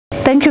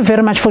Thank you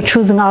very much for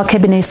choosing our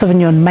Cabernet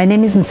Sauvignon. My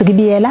name is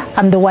Ntsigibiela.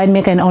 I'm the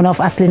winemaker and owner of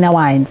Aslina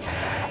Wines.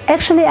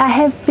 Actually, I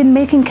have been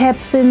making cab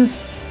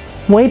since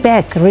way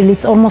back, really.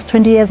 It's almost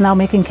 20 years now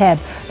making cab,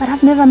 but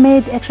I've never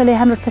made actually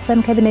 100%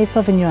 Cabernet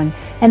Sauvignon.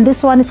 And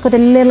this one, it's got a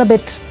little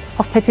bit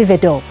of Petit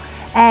Verdot.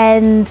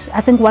 And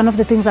I think one of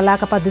the things I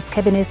like about this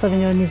Cabernet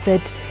Sauvignon is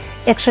that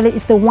actually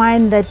it's the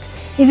wine that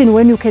even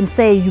when you can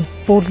say you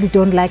boldly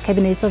don't like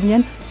Cabernet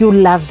Sauvignon, you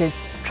love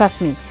this, trust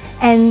me.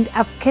 And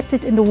I've kept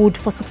it in the wood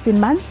for 16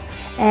 months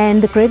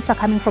and the grapes are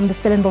coming from the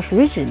Stellenbosch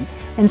region.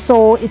 And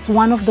so it's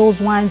one of those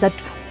wines that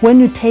when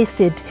you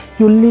taste it,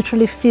 you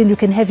literally feel you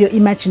can have your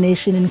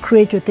imagination and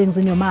create your things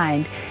in your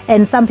mind.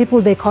 And some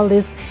people, they call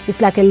this,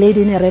 it's like a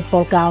lady in a red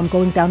ball gown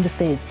going down the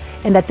stairs.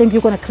 And I think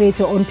you're going to create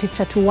your own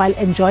picture too while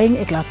enjoying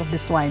a glass of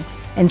this wine.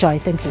 Enjoy.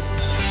 Thank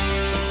you.